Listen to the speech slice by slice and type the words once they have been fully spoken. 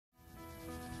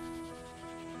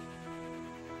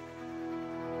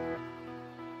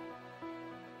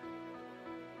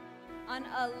On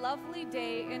a lovely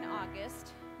day in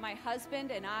August, my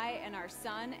husband and I and our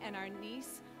son and our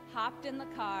niece hopped in the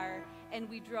car and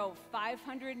we drove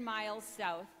 500 miles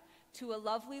south to a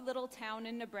lovely little town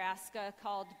in Nebraska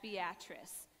called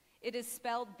Beatrice. It is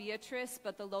spelled Beatrice,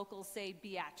 but the locals say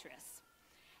Beatrice.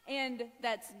 And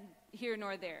that's here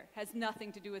nor there, has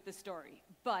nothing to do with the story.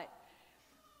 But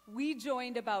we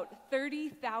joined about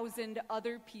 30,000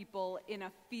 other people in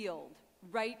a field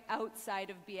right outside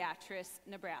of Beatrice,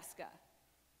 Nebraska.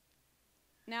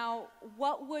 Now,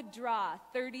 what would draw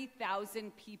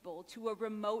 30,000 people to a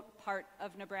remote part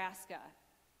of Nebraska?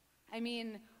 I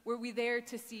mean, were we there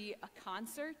to see a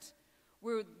concert?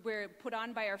 Were put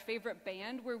on by our favorite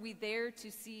band? Were we there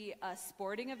to see a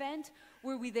sporting event?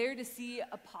 Were we there to see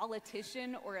a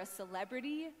politician or a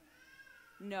celebrity?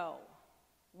 No.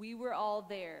 We were all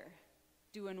there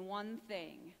doing one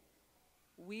thing.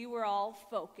 We were all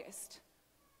focused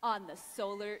on the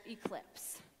solar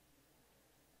eclipse.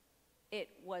 It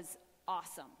was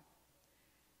awesome.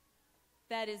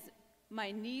 That is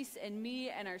my niece and me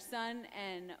and our son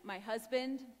and my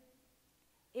husband.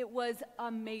 It was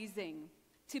amazing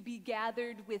to be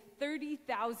gathered with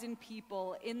 30,000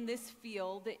 people in this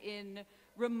field in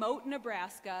remote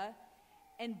Nebraska,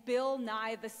 and Bill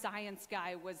Nye, the science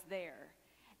guy, was there.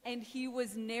 And he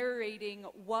was narrating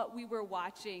what we were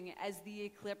watching as the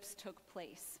eclipse took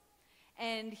place.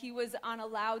 And he was on a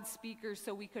loudspeaker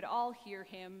so we could all hear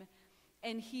him.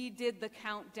 And he did the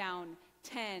countdown,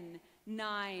 10,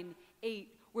 9, 8,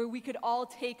 where we could all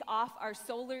take off our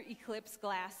solar eclipse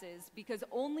glasses, because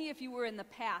only if you were in the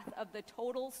path of the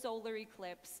total solar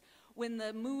eclipse, when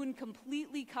the moon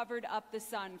completely covered up the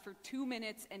sun for 2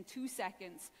 minutes and 2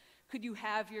 seconds, could you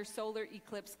have your solar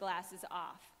eclipse glasses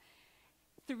off.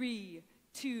 3,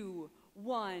 2,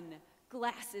 1,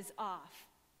 glasses off.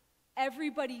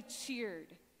 Everybody cheered.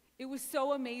 It was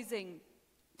so amazing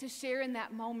to share in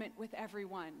that moment with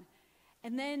everyone.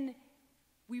 And then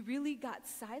we really got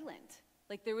silent.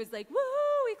 Like there was like,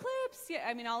 woohoo, eclipse! Yeah,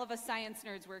 I mean, all of us science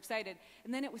nerds were excited.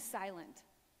 And then it was silent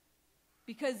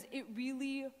because it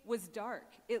really was dark.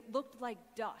 It looked like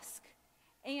dusk.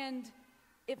 And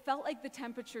it felt like the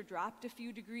temperature dropped a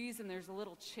few degrees and there's a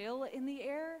little chill in the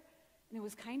air. And it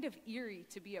was kind of eerie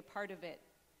to be a part of it.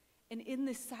 And in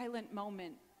this silent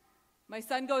moment, my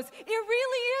son goes, "It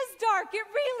really is dark, it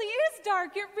really is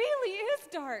dark, it really is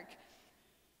dark."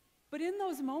 But in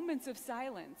those moments of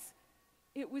silence,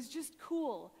 it was just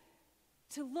cool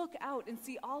to look out and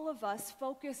see all of us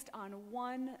focused on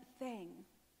one thing.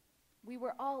 We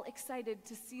were all excited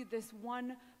to see this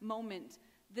one moment,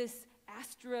 this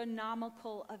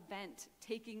astronomical event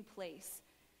taking place.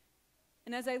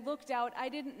 And as I looked out, I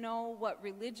didn't know what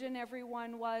religion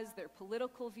everyone was, their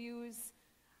political views.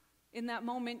 In that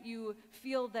moment, you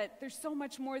feel that there's so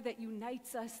much more that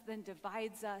unites us than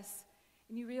divides us.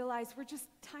 And you realize we're just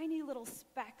tiny little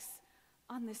specks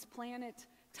on this planet,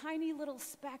 tiny little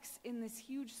specks in this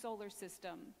huge solar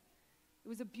system. It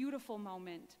was a beautiful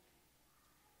moment.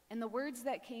 And the words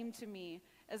that came to me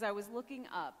as I was looking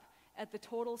up at the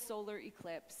total solar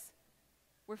eclipse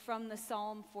were from the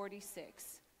Psalm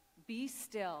 46. "Be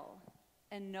still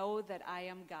and know that I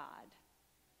am God."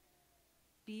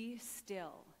 Be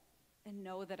still and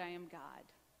know that I am God.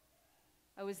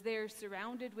 I was there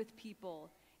surrounded with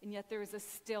people, and yet there was a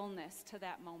stillness to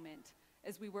that moment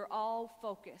as we were all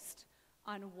focused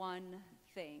on one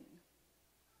thing.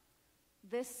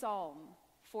 This Psalm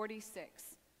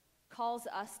 46 calls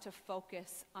us to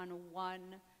focus on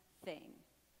one thing.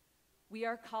 We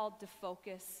are called to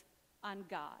focus on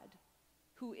God,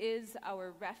 who is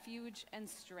our refuge and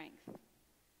strength.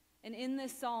 And in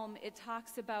this psalm, it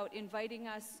talks about inviting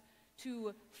us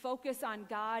to focus on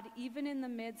God even in the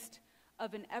midst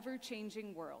of an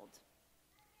ever-changing world,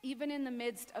 even in the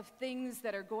midst of things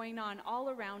that are going on all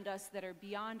around us that are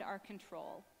beyond our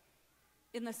control.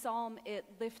 In the psalm, it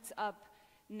lifts up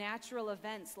natural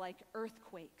events like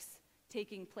earthquakes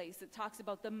taking place. It talks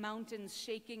about the mountains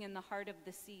shaking in the heart of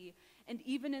the sea. And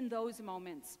even in those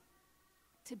moments,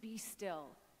 to be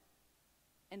still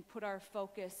and put our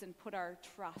focus and put our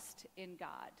trust in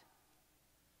God.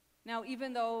 Now,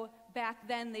 even though back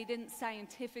then they didn't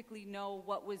scientifically know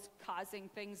what was causing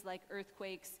things like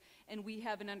earthquakes, and we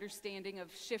have an understanding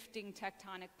of shifting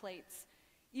tectonic plates,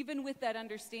 even with that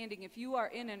understanding, if you are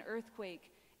in an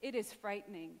earthquake, it is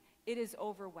frightening, it is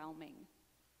overwhelming.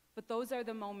 But those are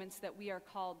the moments that we are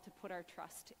called to put our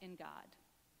trust in God.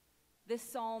 This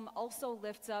psalm also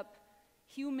lifts up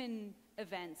human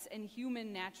events and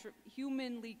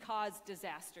humanly caused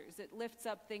disasters. It lifts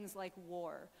up things like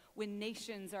war, when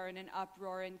nations are in an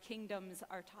uproar and kingdoms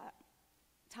are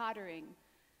tottering.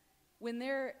 When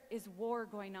there is war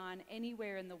going on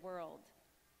anywhere in the world,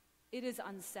 it is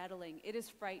unsettling, it is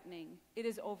frightening, it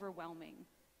is overwhelming.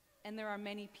 And there are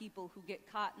many people who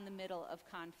get caught in the middle of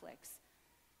conflicts,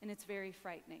 and it's very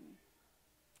frightening.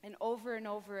 And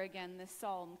over again, this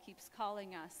psalm keeps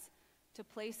calling us to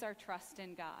place our trust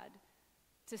in God,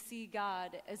 to see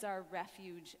God as our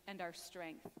refuge and our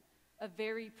strength, a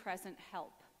very present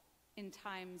help in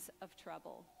times of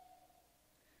trouble.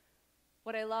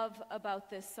 What I love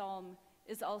about this psalm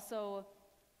is also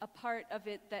a part of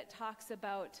it that talks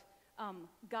about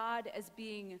God as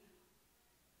being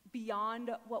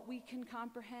beyond what we can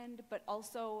comprehend, but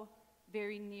also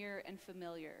very near and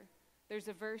familiar. There's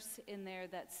a verse in there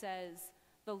that says,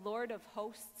 "The Lord of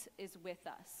hosts is with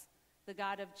us. The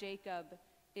God of Jacob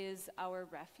is our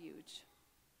refuge."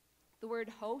 The word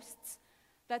hosts,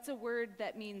 that's a word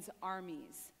that means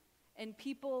armies. And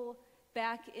people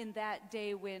back in that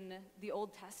day when the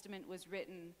Old Testament was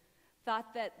written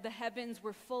thought that the heavens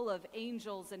were full of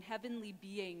angels and heavenly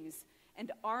beings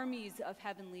and armies of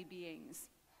heavenly beings.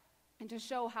 And to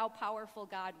show how powerful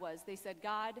God was, they said,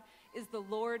 God is the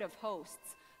Lord of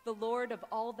hosts, the Lord of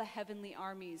all the heavenly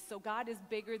armies. So God is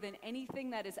bigger than anything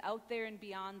that is out there and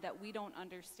beyond that we don't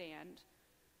understand.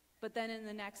 But then in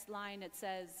the next line it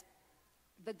says,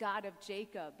 the God of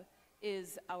Jacob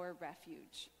is our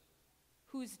refuge.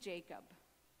 Who's Jacob?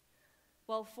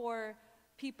 Well, for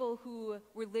people who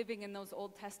were living in those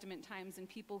Old Testament times and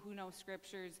people who know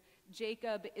scriptures,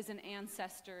 Jacob is an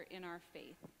ancestor in our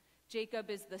faith. Jacob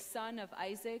is the son of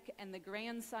Isaac and the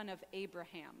grandson of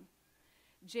Abraham.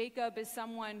 Jacob is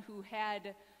someone who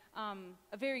had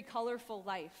a very colorful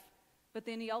life, but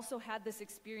then he also had this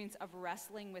experience of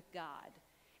wrestling with God.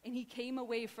 And he came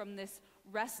away from this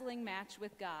wrestling match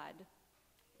with God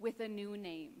with a new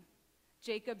name.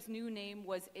 Jacob's new name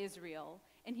was Israel,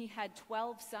 and he had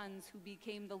 12 sons who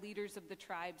became the leaders of the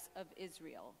tribes of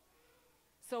Israel.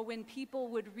 So when people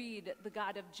would read, the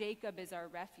God of Jacob is our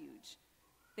refuge,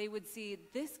 they would see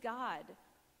this God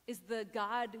is the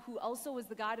God who also was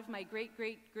the God of my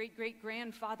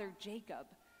great-great-great-great-grandfather Jacob.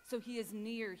 So he is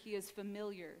near, he is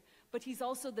familiar. But he's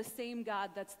also the same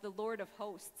God that's the Lord of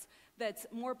hosts, that's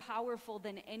more powerful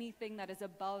than anything that is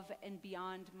above and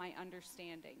beyond my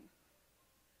understanding.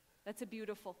 That's a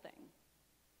beautiful thing.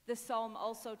 This psalm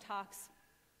also talks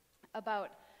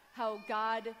about how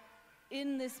God,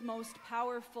 in this most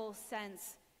powerful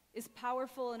sense, is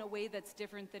powerful in a way that's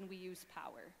different than we use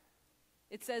power.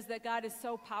 It says that God is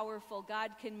so powerful,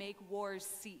 God can make wars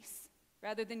cease.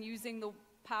 Rather than using the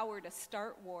power to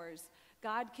start wars,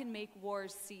 God can make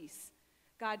wars cease.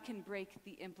 God can break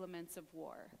the implements of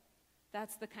war.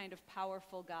 That's the kind of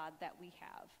powerful God that we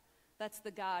have. That's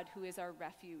the God who is our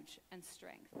refuge and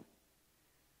strength.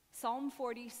 Psalm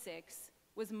 46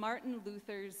 was Martin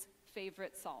Luther's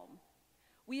favorite psalm.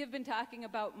 We have been talking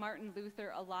about Martin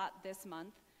Luther a lot this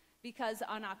month because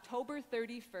on October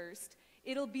 31st,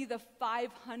 it'll be the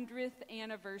 500th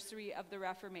anniversary of the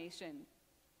Reformation.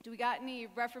 Do we got any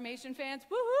Reformation fans?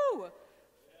 Woohoo!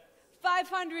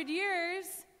 500 years.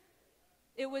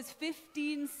 It was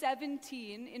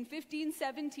 1517, in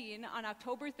 1517, on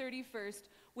October 31st,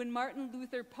 when Martin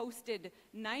Luther posted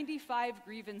 95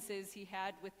 grievances he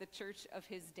had with the church of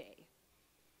his day.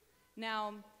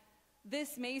 Now,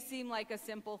 this may seem like a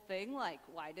simple thing, like,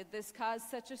 why did this cause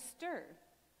such a stir?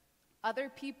 Other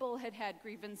people had had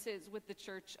grievances with the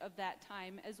church of that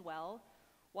time as well.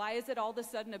 Why is it all of a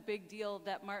sudden a big deal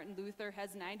that Martin Luther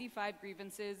has 95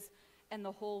 grievances and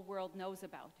the whole world knows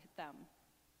about them?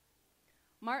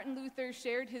 Martin Luther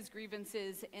shared his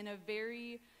grievances in a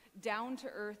very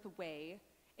down-to-earth way,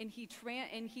 and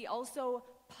he also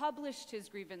published his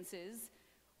grievances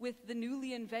with the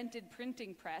newly invented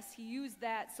printing press. He used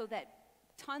that so that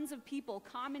tons of people,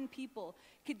 common people,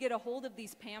 could get a hold of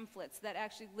these pamphlets that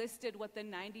actually listed what the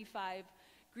 95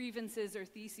 grievances or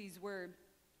theses were,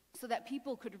 so that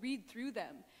people could read through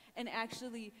them and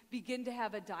actually begin to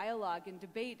have a dialogue and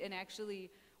debate and actually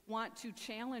want to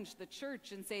challenge the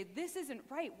church and say, this isn't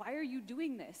right, why are you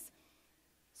doing this?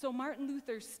 So Martin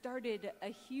Luther started a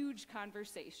huge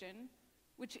conversation,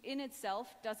 which in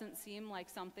itself doesn't seem like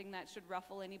something that should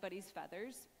ruffle anybody's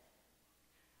feathers.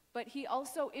 But he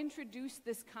also introduced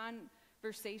this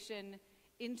conversation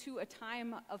into a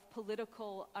time of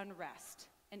political unrest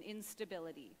and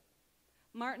instability.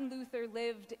 Martin Luther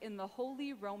lived in the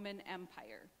Holy Roman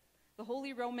Empire. The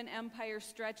Holy Roman Empire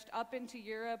stretched up into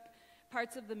Europe,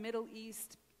 parts of the Middle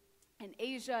East, and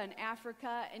Asia and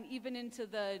Africa, and even into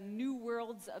the new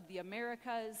worlds of the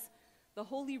Americas. The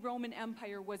Holy Roman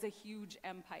Empire was a huge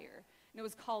empire. And it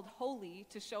was called holy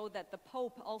to show that the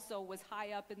Pope also was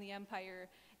high up in the empire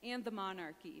and the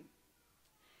monarchy.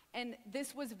 And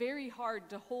this was very hard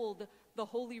to hold the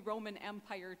Holy Roman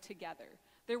Empire together.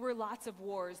 There were lots of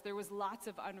wars, there was lots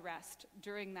of unrest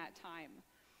during that time.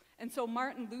 And so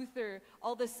Martin Luther,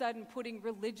 all of a sudden putting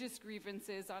religious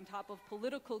grievances on top of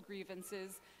political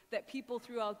grievances that people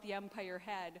throughout the empire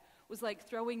had, was like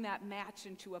throwing that match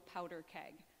into a powder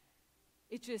keg.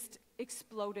 It just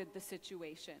exploded the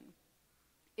situation.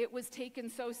 It was taken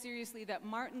so seriously that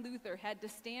Martin Luther had to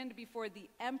stand before the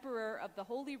emperor of the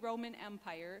Holy Roman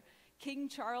Empire, King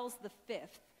Charles V,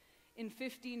 in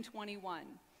 1521.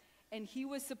 And he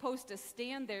was supposed to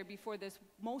stand there before this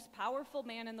most powerful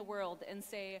man in the world and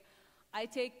say, "I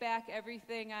take back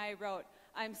everything I wrote.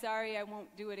 I'm sorry, I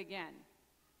won't do it again."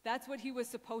 That's what he was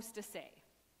supposed to say.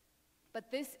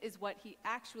 But this is what he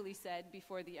actually said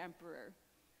before the emperor.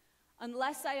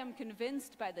 "Unless I am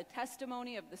convinced by the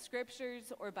testimony of the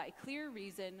scriptures or by clear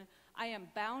reason, I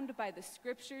am bound by the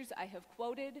scriptures I have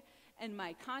quoted, and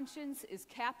my conscience is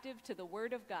captive to the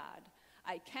word of God.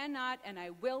 I cannot and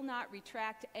I will not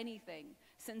retract anything,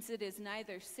 since it is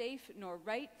neither safe nor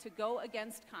right to go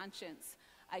against conscience.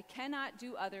 I cannot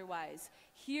do otherwise.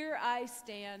 Here I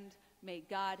stand. May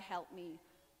God help me.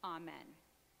 Amen."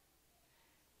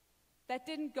 That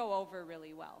didn't go over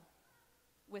really well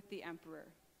with the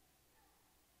emperor.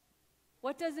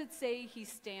 What does it say he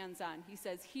stands on? He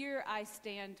says, "Here I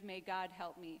stand, may God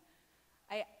help me."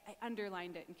 I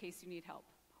underlined it in case you need help.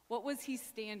 What was he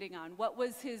standing on? What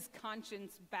was his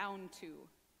conscience bound to?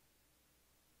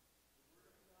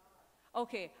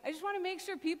 Okay, I just want to make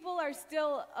sure people are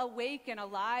still awake and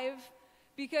alive,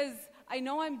 because I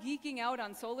know I'm geeking out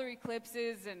on solar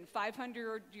eclipses and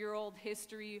 500-year-old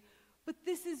history, but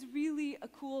this is really a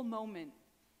cool moment.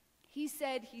 He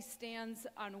said he stands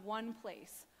on one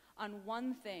place, on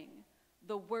one thing,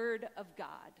 the Word of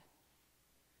God.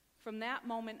 From that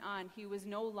moment on, he was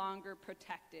no longer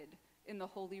protected in the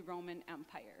Holy Roman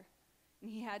Empire, and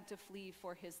he had to flee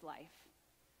for his life.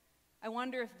 I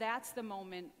wonder if that's the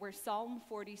moment where Psalm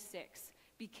 46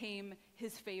 became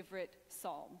his favorite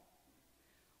psalm,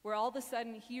 where all of a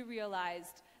sudden he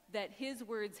realized that his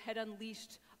words had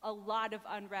unleashed a lot of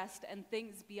unrest and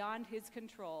things beyond his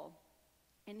control.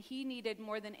 And he needed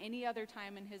more than any other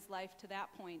time in his life to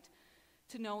that point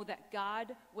to know that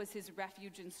God was his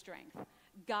refuge and strength.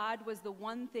 God was the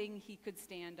one thing he could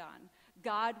stand on.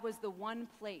 God was the one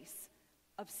place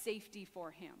of safety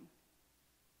for him.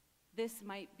 This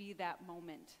might be that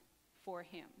moment for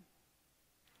him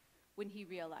when he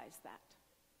realized that.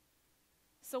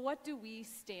 So what do we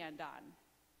stand on?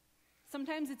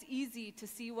 Sometimes it's easy to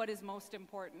see what is most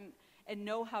important and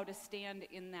know how to stand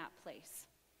in that place.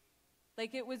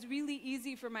 Like, it was really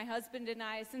easy for my husband and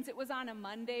I, since it was on a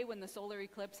Monday when the solar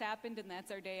eclipse happened and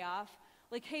that's our day off,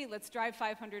 like, hey, let's drive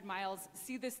 500 miles,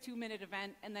 see this 2-minute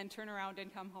event, and then turn around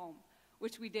and come home,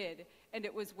 which we did, and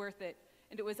it was worth it,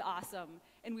 and it was awesome.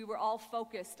 And we were all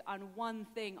focused on one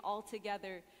thing all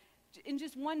together in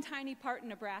just one tiny part in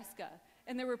Nebraska.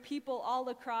 And there were people all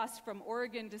across from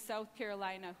Oregon to South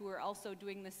Carolina who were also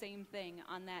doing the same thing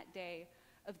on that day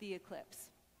of the eclipse.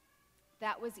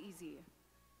 That was easy.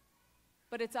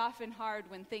 But it's often hard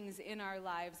when things in our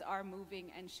lives are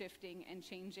moving and shifting and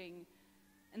changing,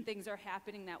 and things are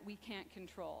happening that we can't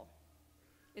control.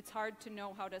 It's hard to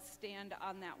know how to stand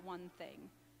on that one thing.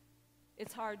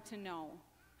 It's hard to know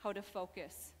how to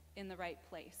focus in the right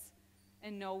place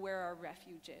and know where our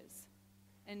refuge is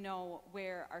and know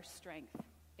where our strength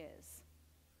is.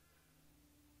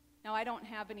 Now, I don't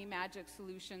have any magic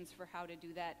solutions for how to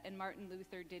do that, and Martin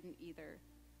Luther didn't either.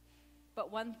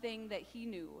 But one thing that he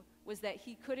knew was that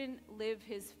he couldn't live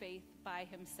his faith by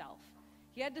himself.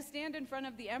 He had to stand in front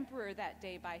of the emperor that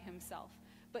day by himself,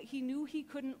 but he knew he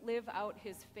couldn't live out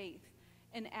his faith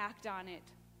and act on it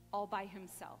all by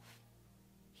himself.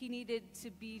 He needed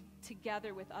to be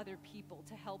together with other people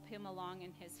to help him along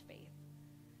in his faith,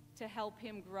 to help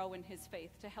him grow in his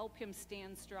faith, to help him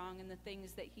stand strong in the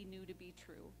things that he knew to be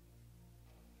true.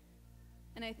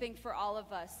 And I think for all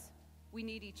of us, we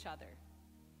need each other.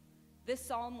 This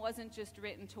psalm wasn't just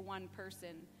written to one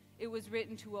person. It was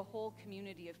written to a whole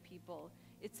community of people.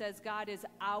 It says God is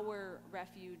our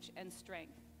refuge and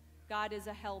strength. God is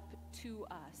a help to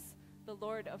us. The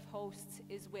Lord of hosts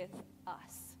is with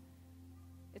us.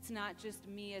 It's not just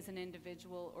me as an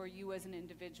individual or you as an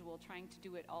individual trying to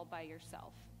do it all by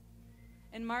yourself.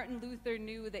 And Martin Luther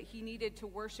knew that he needed to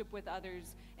worship with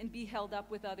others and be held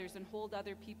up with others and hold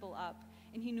other people up.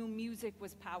 And he knew music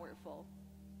was powerful.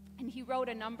 And he wrote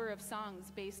a number of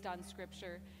songs based on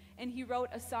Scripture. And he wrote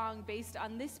a song based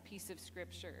on this piece of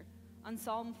Scripture, on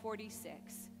Psalm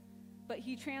 46. But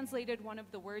he translated one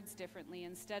of the words differently.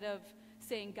 Instead of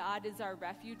saying God is our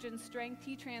refuge and strength,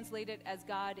 he translated as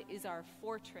God is our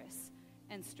fortress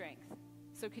and strength.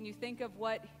 So can you think of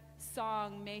what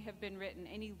song may have been written?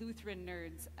 Any Lutheran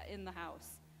nerds in the house?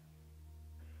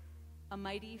 A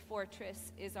mighty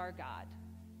fortress is our God.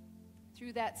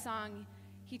 Through that song,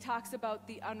 he talks about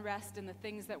the unrest and the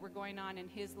things that were going on in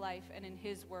his life and in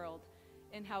his world,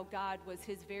 and how God was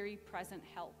his very present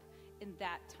help in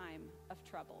that time of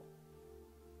trouble.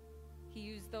 He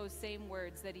used those same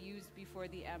words that he used before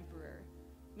the emperor.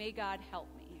 May God help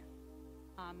me.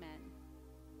 Amen.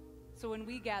 So when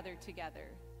we gather together,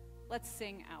 let's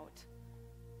sing out.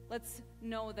 Let's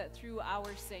know that through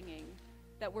our singing,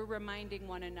 that we're reminding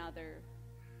one another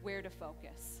where to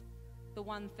focus, the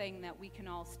one thing that we can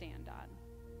all stand on.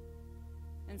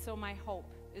 And so my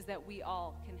hope is that we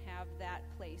all can have that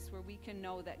place where we can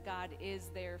know that God is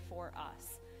there for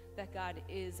us, that God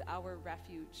is our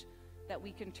refuge, that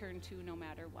we can turn to no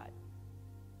matter what.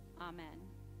 Amen.